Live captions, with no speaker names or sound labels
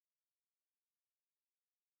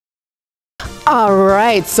All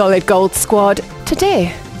right, solid gold squad.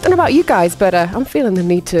 Today, don't know about you guys, but I'm feeling the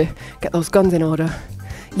need to get those guns in order.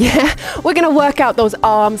 Yeah, we're gonna work out those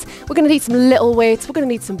arms. We're gonna need some little weights. We're gonna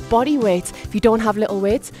need some body weights. If you don't have little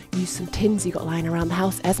weights, use some tins you got lying around the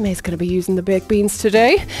house. Ezme is gonna be using the baked beans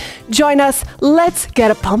today. Join us. Let's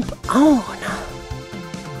get a pump on.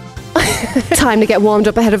 Time to get warmed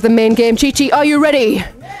up ahead of the main game. Chi-Chi, are you ready?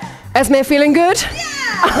 Ezme, feeling good?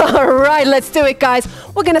 Yeah! All right, let's do it, guys.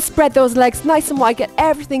 We're gonna spread those legs nice and wide, get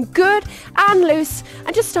everything good and loose,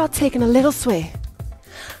 and just start taking a little sway.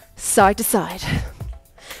 Side to side.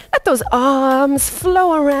 Let those arms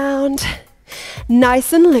flow around,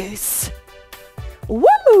 nice and loose.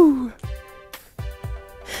 Woo!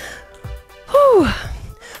 Whew.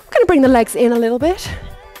 We're gonna bring the legs in a little bit.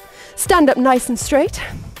 Stand up nice and straight.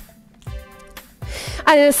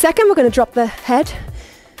 And in a second, we're gonna drop the head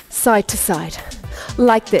side to side,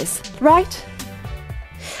 like this, right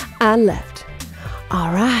and left.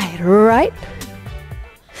 All right, right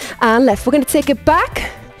and left. We're gonna take it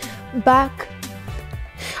back, back,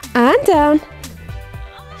 and down,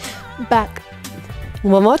 back.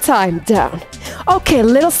 One more time, down. Okay,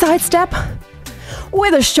 little side step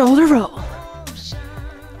with a shoulder roll.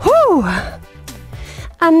 Whoo!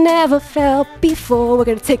 I never felt before. We're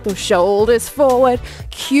gonna take those shoulders forward.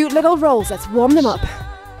 Cute little rolls, let's warm them up.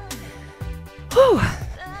 Whew.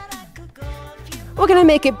 We're gonna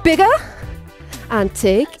make it bigger and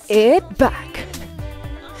take it back.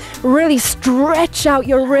 Really stretch out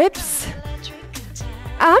your ribs.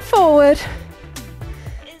 And forward.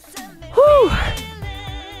 Whew.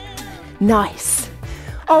 Nice.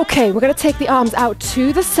 Okay, we're gonna take the arms out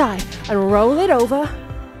to the side and roll it over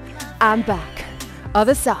and back.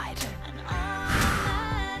 Other side.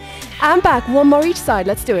 And back, one more each side,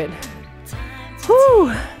 let's do it.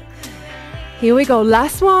 Whew. Here we go,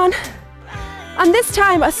 last one. And this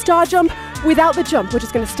time a star jump without the jump. We're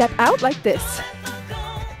just gonna step out like this.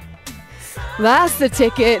 That's the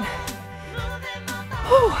ticket.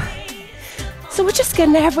 Whew. So we're just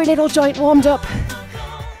getting every little joint warmed up.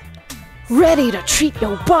 Ready to treat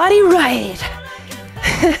your body right.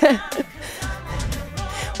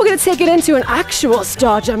 We're gonna take it into an actual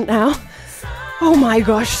star jump now. Oh my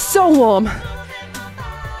gosh, so warm.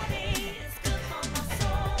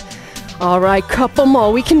 All right, couple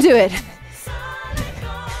more, we can do it.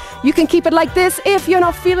 You can keep it like this if you're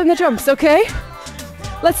not feeling the jumps, okay?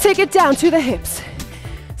 Let's take it down to the hips,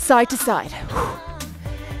 side to side.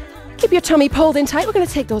 Keep your tummy pulled in tight. We're gonna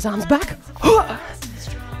take those arms back.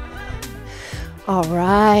 All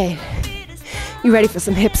right. You ready for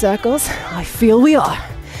some hip circles? I feel we are.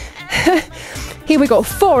 Here we go,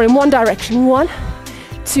 4 in one direction. 1,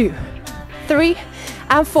 2, 3,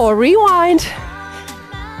 and 4. Rewind.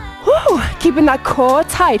 Woo, keeping that core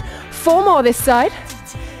tight. 4 more this side.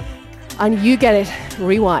 And you get it,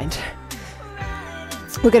 rewind.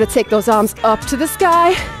 We're gonna take those arms up to the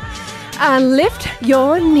sky and lift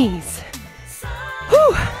your knees.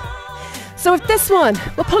 Whew. So with this one,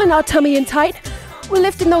 we're pulling our tummy in tight. We're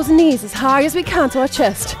lifting those knees as high as we can to our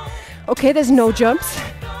chest. Okay, there's no jumps.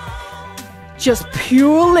 Just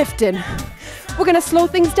pure lifting. We're gonna slow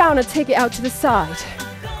things down and take it out to the side.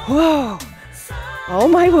 Whoa. Oh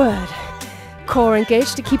my word. Core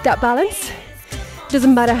engaged to keep that balance.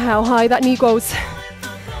 Doesn't matter how high that knee goes.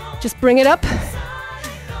 Just bring it up.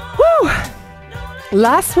 Woo.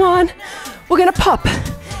 Last one. We're gonna pop.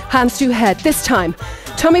 Hands to head. This time,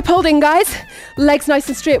 tummy pulled in, guys. Legs nice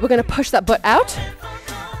and straight. We're gonna push that butt out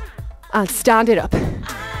and stand it up.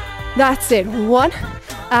 That's it. 1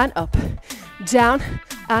 and up. Down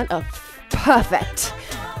and up. Perfect.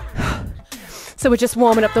 So we're just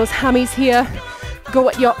warming up those hammies here. Go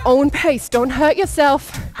at your own pace. Don't hurt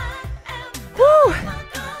yourself. Woo.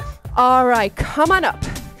 All right, come on up.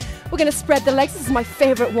 We're gonna spread the legs. This is my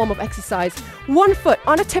favorite warm-up exercise. 1 foot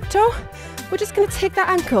on a tiptoe. We're just gonna take that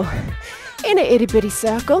ankle in an itty-bitty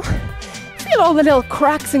circle. Feel all the little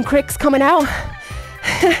cracks and cricks coming out.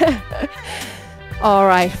 All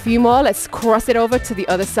right, a few more. Let's cross it over to the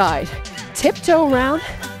other side. Tiptoe round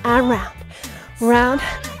and round. Round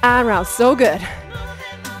and round. So good.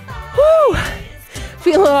 Woo!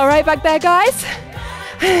 Feeling all right back there, guys?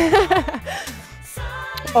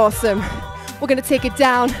 Awesome. We're gonna take it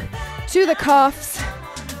down to the calves.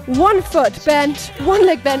 1 foot bent, 1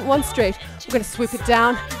 leg bent, 1 straight. We're gonna swoop it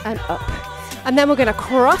down and up. And then we're gonna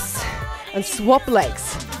cross and swap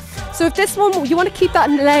legs. So if this one, you wanna keep that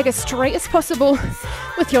leg as straight as possible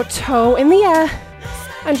with your toe in the air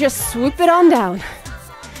and just swoop it on down.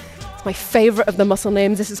 It's my favorite of the muscle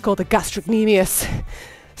names. This is called the gastrocnemius.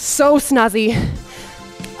 So snazzy.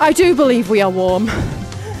 I do believe we are warm.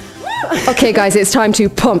 Woo! Okay guys, it's time to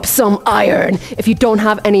pump some iron. If you don't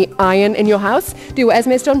have any iron in your house, do what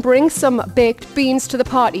Ezme's done, bring some baked beans to the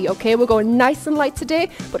party, okay? We're going nice and light today,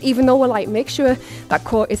 but even though we're light, make sure that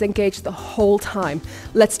core is engaged the whole time.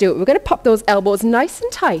 Let's do it. We're gonna pop those elbows nice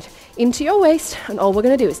and tight into your waist, and all we're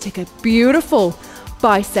gonna do is take a beautiful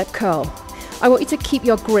bicep curl. I want you to keep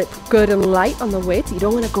your grip good and light on the weight. You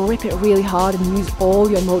don't want to grip it really hard and use all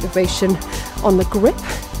your motivation on the grip.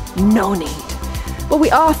 No need. But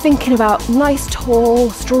we are thinking about nice,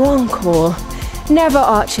 tall, strong core. Never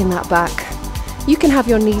arching that back. You can have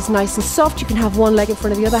your knees nice and soft. You can have one leg in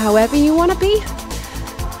front of the other, however you want to be.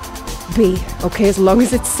 Okay, as long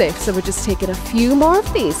as it's safe. So we're just taking a few more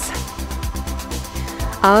of these.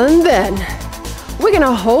 And then we're going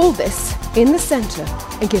to hold this in the center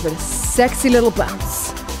and give it a sexy little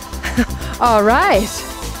bounce. All right,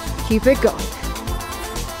 keep it going.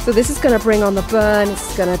 So this is going to bring on the burn.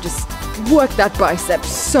 It's going to just work that bicep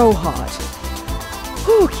so hard.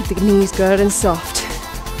 Ooh, keep the knees good and soft.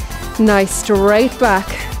 Nice straight back.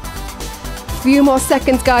 Few more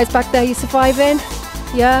seconds, guys, back there. You surviving?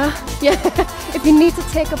 Yeah. If you need to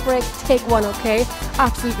take a break, take one, okay?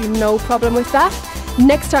 Absolutely no problem with that.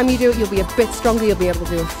 Next time you do it, you'll be a bit stronger. You'll be able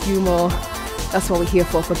to do a few more. That's what we're here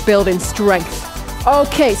for building strength.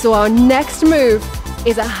 Okay, so our next move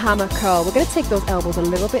is a hammer curl. We're going to take those elbows a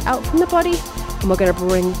little bit out from the body, and we're going to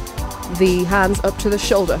bring the hands up to the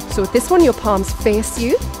shoulder. So with this one, your palms face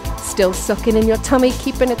you, still sucking in your tummy,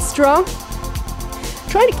 keeping it strong.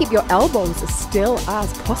 Trying to keep your elbows as still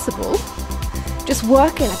as possible. Just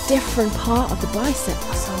working a different part of the bicep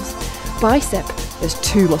muscles. Bicep, there's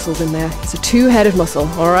two muscles in there. It's a two-headed muscle,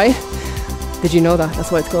 all right? Did you know that?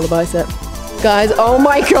 That's why it's called a bicep. Guys, oh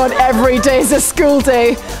my God, every day's a school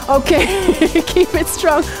day. Okay, keep it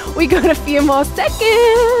strong. We got a few more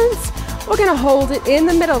seconds. We're gonna hold it in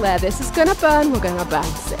the middle there. This is gonna burn, we're gonna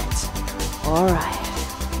bounce it. All right.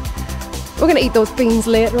 We're gonna eat those beans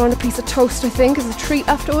later on, a piece of toast, I think, as a treat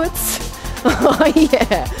afterwards. Oh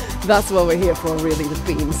yeah, that's what we're here for, really, the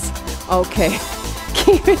beans. Okay,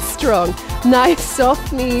 keep it strong. Nice,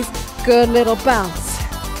 soft knees, good little bounce.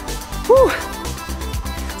 Whew.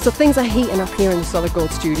 So things are heating up here in the Solid Gold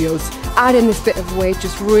Studios. Adding this bit of weight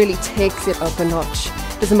just really takes it up a notch.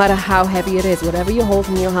 Doesn't matter how heavy it is, whatever you hold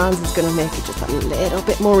in your hands is gonna make it just a little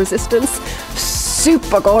bit more resistance.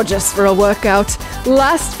 Super gorgeous for a workout.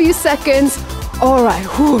 Last few seconds. All right,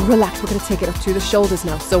 relax. We're gonna take it up to the shoulders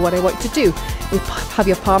now. So what I want you to do is have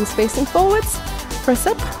your palms facing forwards, press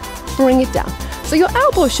up, bring it down. So your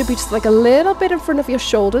elbows should be just like a little bit in front of your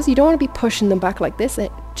shoulders. You don't want to be pushing them back like this.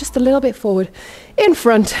 Just a little bit forward in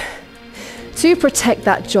front to protect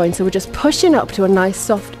that joint. So we're just pushing up to a nice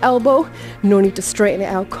soft elbow. No need to straighten it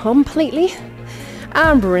out completely.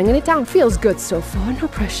 And bringing it down. Feels good so far, no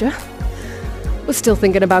pressure. We're still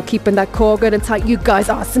thinking about keeping that core good and tight. You guys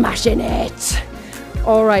are smashing it.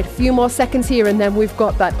 All right, a few more seconds here and then we've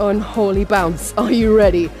got that unholy bounce. Are you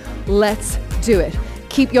ready? Let's do it.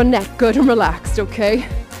 Keep your neck good and relaxed, okay?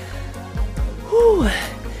 Whew.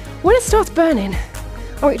 When it starts burning,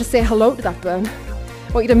 I want you to say hello to that burn.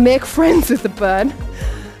 I want you to make friends with the burn.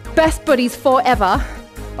 Best buddies forever,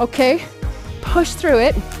 okay? Push through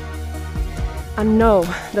it and know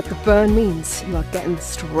that the burn means you are getting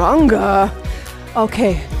stronger.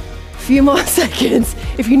 Okay, few more seconds.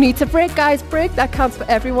 If you need to break, guys, break. That counts for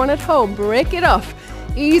everyone at home. Break it off.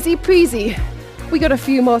 Easy peasy. We got a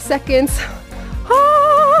few more seconds.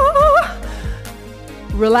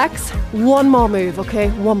 Relax. One more move, okay?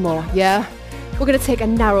 One more, yeah? We're gonna take a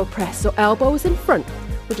narrow press, so elbows in front.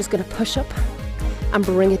 We're just gonna push up and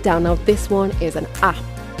bring it down. Now this one is an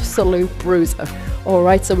absolute bruiser. All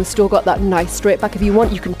right, so we've still got that nice straight back. If you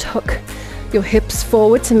want, you can tuck your hips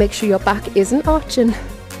forward to make sure your back isn't arching.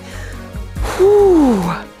 Whew.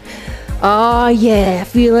 Oh yeah,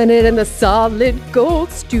 feeling it in the Solid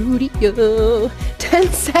Gold Studio.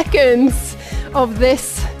 10 seconds of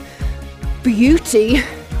this beauty.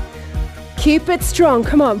 Keep it strong.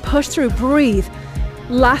 Come on, push through, breathe.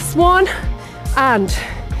 Last one. And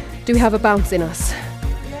do we have a bounce in us?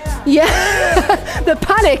 Yeah. The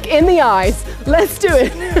panic in the eyes. Let's do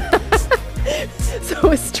it. So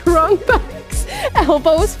a strong backs,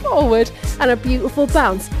 elbows forward, and a beautiful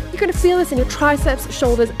bounce. You're going to feel this in your triceps,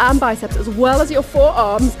 shoulders, and biceps, as well as your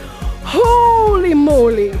forearms. Holy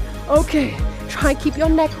moly. Okay, try and keep your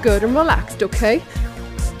neck good and relaxed, okay?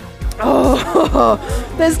 Oh,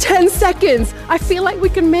 there's 10 seconds. I feel like we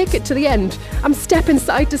can make it to the end. I'm stepping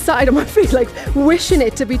side to side on my feet, like wishing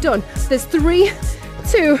it to be done. There's 3,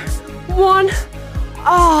 2, 1.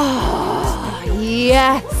 Oh,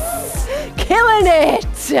 yes. Killing it.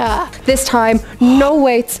 This time, no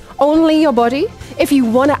weights, only your body. If you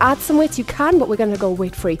want to add some weights, you can, but we're going to go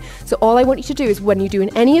weight free. So all I want you to do is when you're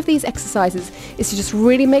doing any of these exercises is to just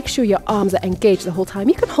really make sure your arms are engaged the whole time.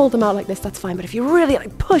 You can hold them out like this, that's fine. But if you really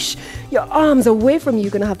like push your arms away from you,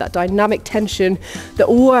 you're going to have that dynamic tension that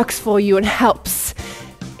works for you and helps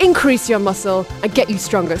increase your muscle and get you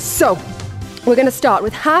stronger. So we're going to start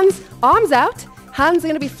with hands, arms out. Hands are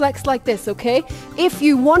going to be flexed like this, okay? If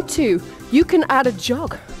you want to, you can add a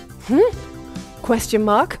jog. Question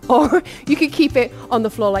mark. Or you can keep it on the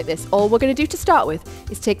floor like this. All we're going to do to start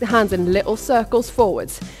with is take the hands in little circles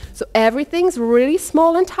forwards. So everything's really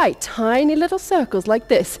small and tight. Tiny little circles like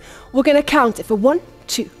this. We're going to count it for 1,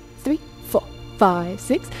 2, 3, 4, 5,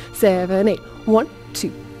 6, 7, 8. 1,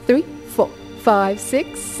 2, 3, 4, 5,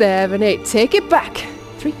 6, 7, 8. Take it back.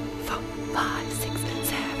 3, 4, 5, 6,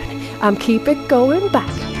 7, 8. Keep it going back.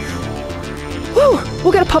 Woo!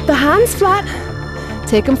 We're going to pop the hands flat.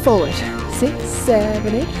 Take them forward. 6,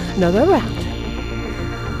 7, 8. Another round.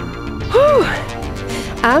 Woo!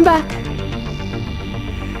 And back.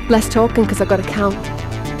 Less talking because I've got to count.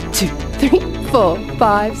 2, 3, 4,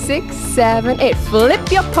 5, 6, 7, 8.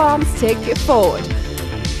 Flip your palms. Take it forward.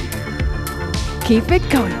 Keep it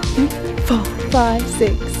going. 3, 4, 5,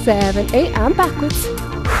 6, 7, 8. And backwards.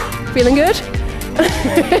 Feeling good?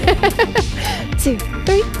 2,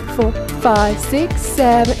 3, 4, 5, 6,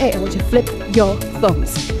 7, 8. I want you to flip your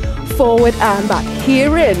thumbs. Forward and back.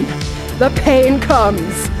 Herein the pain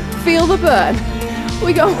comes. Feel the burn.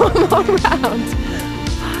 We go one more round. 5,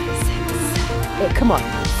 6, 7, 8. Come on.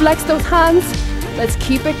 Flex those hands. Let's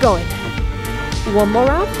keep it going. One more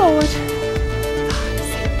round forward. 5,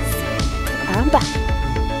 6, 7, and back.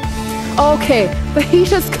 Okay, the heat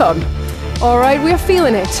has come. All right, we are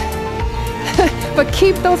feeling it. But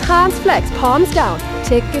keep those hands flexed, palms down.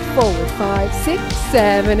 Take it forward. 5, 6,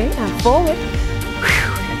 7, 8, and forward.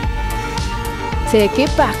 Take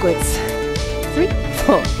it backwards. 3,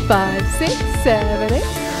 4, 5, 6, 7, 8.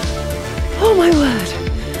 Oh my word.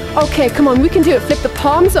 Okay, come on, we can do it. Flip the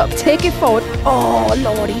palms up, take it forward. Oh,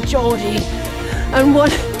 lordy Georgie. And 1,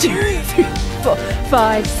 2, 3, 4,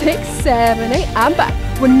 5, 6, 7, 8, and back.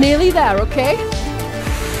 We're nearly there, okay?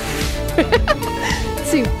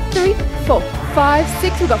 2, 3, 4, 5,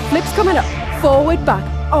 6. We've got flips coming up. Forward, back.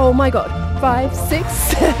 Oh my God. 5, 6,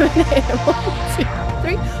 7, 8. 1, 2,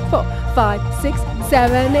 3, 4, 5, 6,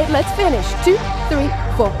 7, 8. Let's finish. 2, 3,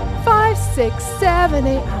 4, 5, 6, 7,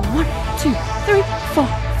 8. And 1, 2, 3, 4,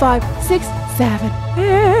 5, 6, 7,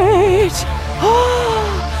 8.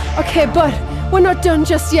 Oh, okay, but we're not done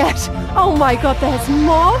just yet. Oh my God, there's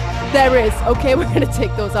more. There is. Okay, we're going to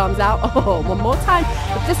take those arms out. Oh, one more time.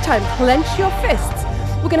 But this time, clench your fists.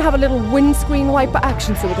 We're going to have a little windscreen wiper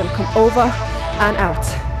action. So we're going to come over and out.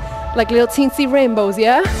 Like little teensy rainbows,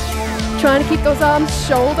 yeah? Trying to keep those arms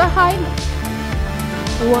shoulder height.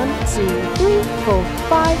 1, 2, 3, 4,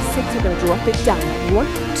 5, 6. We're going to drop it down. 1,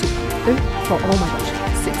 2, 3, 4. Oh my gosh.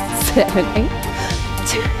 6, 7, 8.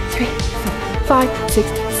 2, 3, 4, 5, 6,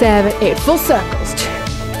 7, 8. Full circles. 2,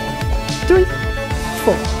 3,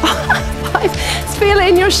 4, 5. Feel it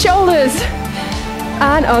in your shoulders.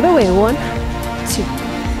 And other way. 1, 2,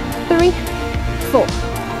 3, 4,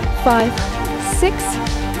 5, 6.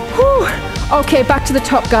 Whew. Okay, back to the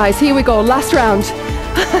top, guys. Here we go. Last round.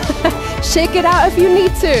 Shake it out if you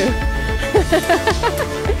need to.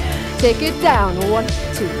 Take it down. 1,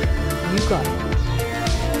 2. You got it.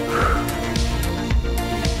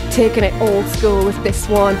 Taking it old school with this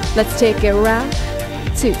one. Let's take it around.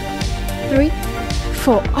 2, 3,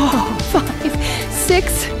 4. Oh, 5,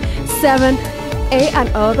 6, 7, 8. And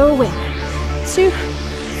other way. 2,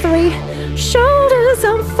 3. Shoulders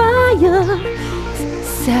on fire.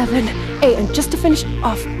 7, 8. And just to finish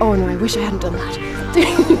off. Oh no, I wish I hadn't done that.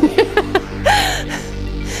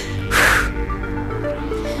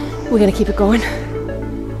 We're going to keep it going.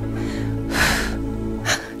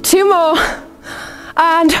 2 more.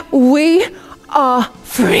 And we are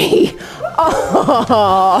free.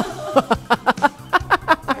 Oh.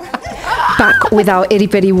 Back with our itty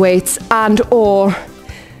bitty weights and or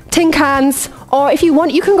tin cans. Or if you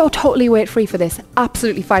want, you can go totally weight free for this.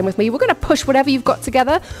 Absolutely fine with me. We're going to push whatever you've got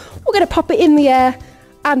together. We're going to pop it in the air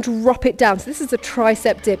and drop it down. So this is a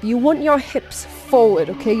tricep dip. You want your hips forward,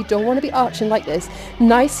 okay? You don't want to be arching like this.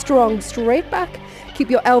 Nice, strong, straight back. Keep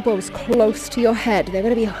your elbows close to your head. They're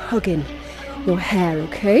going to be hugging your hair,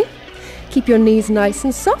 okay? Keep your knees nice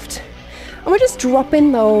and soft. And we're just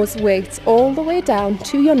dropping those weights all the way down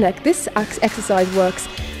to your neck. This exercise works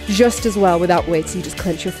just as well without weights. You just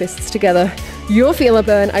clench your fists together. You'll feel a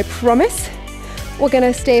burn, I promise. We're going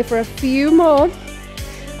to stay for a few more.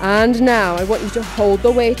 And now I want you to hold the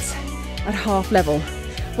weight at half level.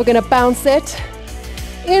 We're going to bounce it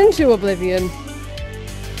into oblivion.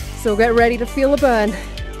 So get ready to feel the burn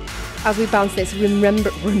as we bounce this.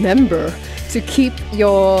 Remember to keep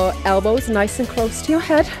your elbows nice and close to your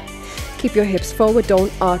head. Keep your hips forward,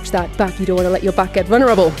 don't arch that back. You don't want to let your back get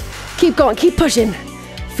vulnerable. Keep going, keep pushing.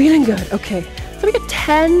 Feeling good, okay. So we got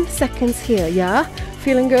 10 seconds here, yeah?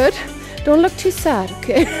 Feeling good? Don't look too sad,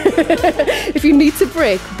 okay? If you need to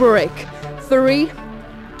break, break. 3,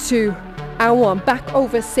 2, and 1. Back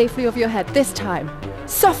over safely over your head. This time,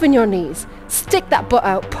 soften your knees. Stick that butt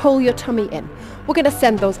out, pull your tummy in. We're gonna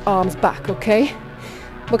send those arms back, okay?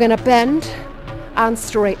 We're gonna bend and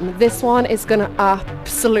straighten. This one is gonna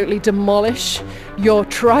absolutely demolish your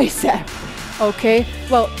tricep, okay?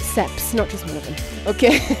 Well, seps, not just one of them,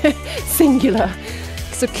 okay? Singular.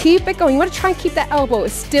 So keep it going. You want to try and keep that elbow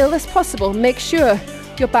as still as possible. Make sure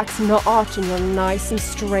your back's not arching. You're nice and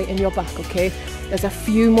straight in your back, okay? There's a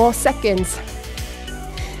few more seconds.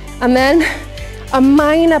 And then a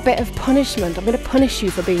minor bit of punishment. I'm going to punish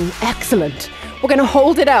you for being excellent. We're going to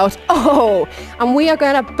hold it out. Oh, and we are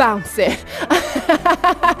going to bounce it.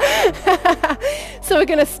 So we're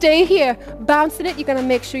going to stay here, bouncing it. You're going to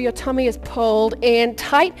make sure your tummy is pulled in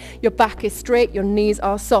tight. Your back is straight. Your knees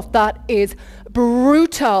are soft. That is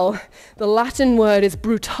brutal. The Latin word is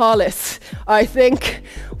brutalis, I think.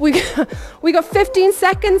 We got 15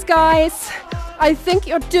 seconds, guys. I think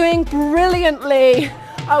you're doing brilliantly.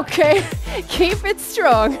 Okay, keep it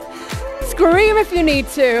strong. Scream if you need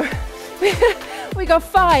to. We got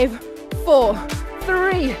 5, 4,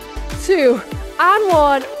 3, 2, and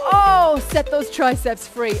 1. Oh, set those triceps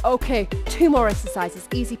free. Okay, 2 more exercises,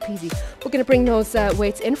 easy peasy. We're gonna bring those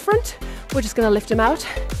weights in front. We're just gonna lift them out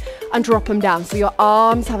and drop them down. So your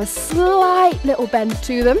arms have a slight little bend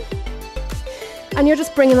to them. And you're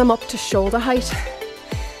just bringing them up to shoulder height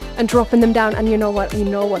and dropping them down. And you know what? You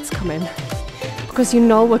know what's coming. Because you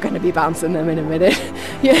know we're going to be bouncing them in a minute.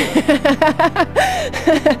 Yeah.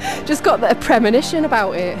 Just got the premonition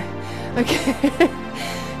about it. Okay.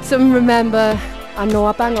 So remember, I know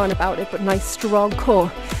I bang on about it, but nice strong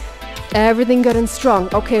core. Everything good and strong.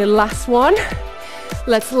 Okay, last one.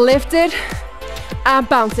 Let's lift it and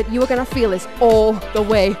bounce it. You are going to feel this all the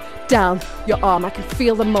way down your arm. I can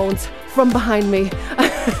feel the moans from behind me.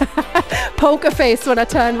 Poker face when I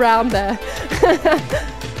turned round there.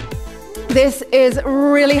 This is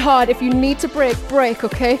really hard. If you need to break, break,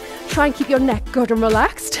 okay? Try and keep your neck good and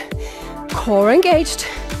relaxed. Core engaged.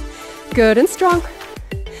 Good and strong.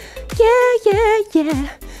 Yeah, yeah, yeah.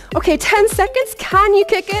 Okay, 10 seconds. Can you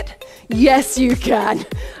kick it? Yes, you can.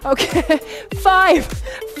 Okay, 5,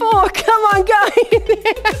 4, come on, guys.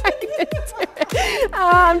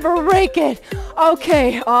 And break it.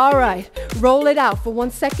 Okay, all right. Roll it out for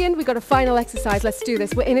 1 second. We got a final exercise. Let's do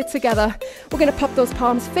this. We're in it together. We're gonna pop those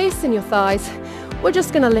palms facing your thighs. We're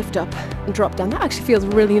just gonna lift up and drop down. That actually feels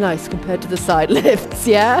really nice compared to the side lifts,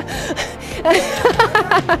 yeah?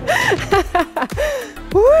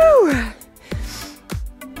 Woo!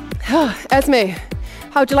 Ezme,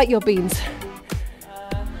 how'd you like your beans?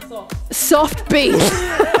 Soft. Soft beans.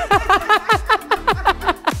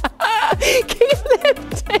 Keep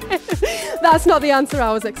lifting. That's not the answer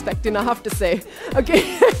I was expecting, I have to say.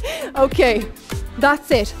 Okay, okay, that's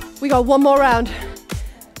it. We got 1 more round.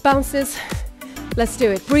 Bounces. Let's do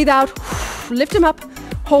it. Breathe out. Lift them up.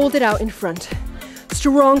 Hold it out in front.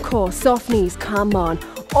 Strong core, soft knees. Come on.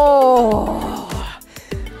 Oh.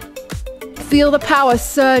 Feel the power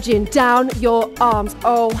surging down your arms.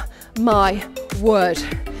 Oh my word.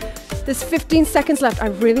 There's 15 seconds left. I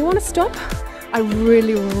really want to stop. I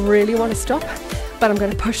really, really want to stop. But I'm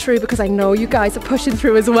going to push through because I know you guys are pushing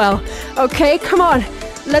through as well. Okay, come on.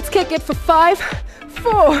 Let's kick it for 5,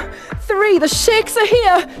 4, 3. The shakes are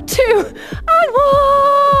here. 2, and 1.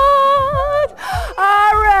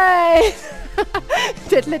 All right.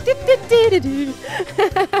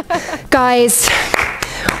 Guys,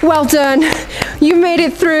 well done. You made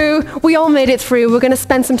it through. We all made it through. We're going to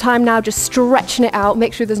spend some time now just stretching it out.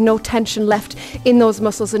 Make sure there's no tension left in those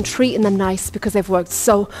muscles and treating them nice because they've worked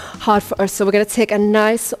so hard for us. So we're going to take a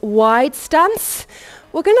nice wide stance.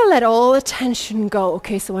 We're going to let all the tension go.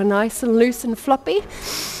 Okay, so we're nice and loose and floppy.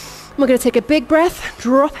 We're going to take a big breath,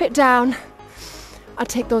 drop it down, and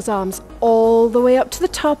take those arms all the way up to the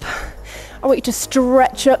top. I want you to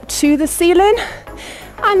stretch up to the ceiling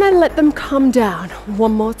and then let them come down.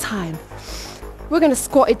 1 more time. We're going to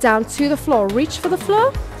squat it down to the floor. Reach for the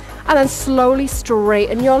floor and then slowly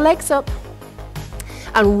straighten your legs up.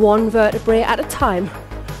 And 1 vertebrae at a time.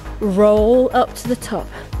 Roll up to the top.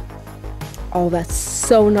 Oh, that's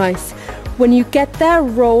so nice. When you get there,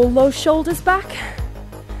 roll those shoulders back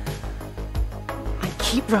and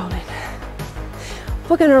keep rolling.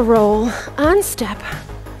 We're going to roll and step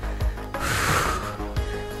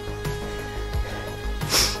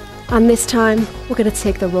And this time, we're gonna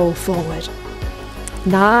take the roll forward.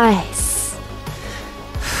 Nice.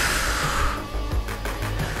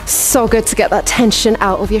 So good to get that tension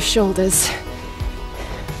out of your shoulders.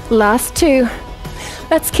 Last two.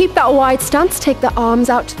 Let's keep that wide stance. Take the arms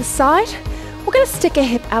out to the side. We're gonna stick a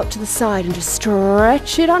hip out to the side and just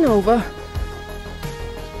stretch it on over.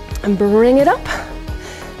 And bring it up.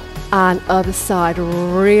 And other side,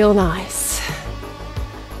 real nice.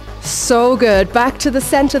 So good. Back to the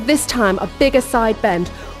center this time, a bigger side bend.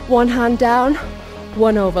 One hand down,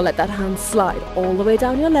 one over. Let that hand slide all the way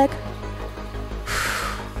down your leg.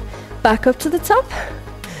 Back up to the top.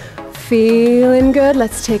 Feeling good.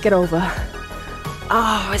 Let's take it over.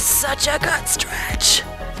 Oh, it's such a good stretch.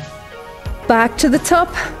 Back to the top.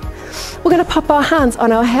 We're gonna pop our hands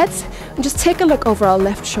on our heads and just take a look over our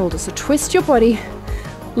left shoulder. So twist your body,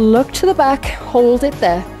 look to the back, hold it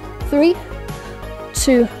there. 3,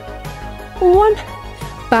 2, 1.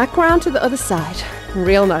 Back round to the other side.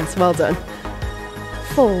 Real nice, well done.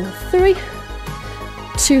 4, 3,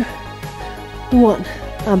 2, 1.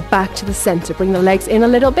 And back to the center. Bring the legs in a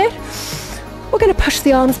little bit. We're gonna push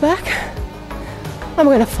the arms back. And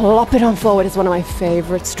we're gonna flop it on forward. It's one of my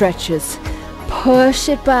favorite stretches. Push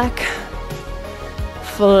it back.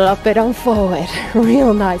 Flop it on forward.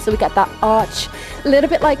 Real nice. So we got that arch. A little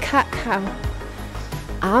bit like cat-cow.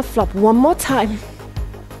 And flop one more time.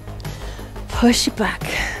 Push it back.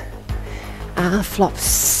 And flop.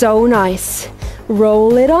 So nice.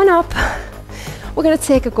 Roll it on up. We're gonna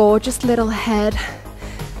take a gorgeous little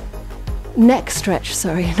neck stretch,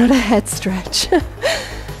 sorry, not a head stretch.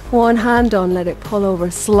 One hand on, let it pull over.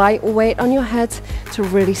 Slight weight on your head to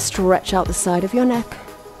really stretch out the side of your neck.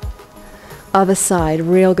 Other side,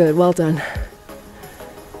 real good, well done.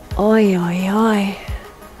 Oi, oi, oi.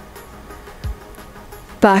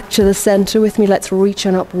 Back to the center with me. Let's reach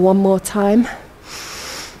on up one more time.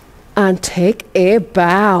 And take a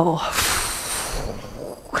bow.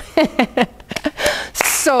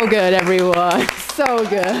 So good, everyone. So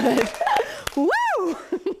good. Woo!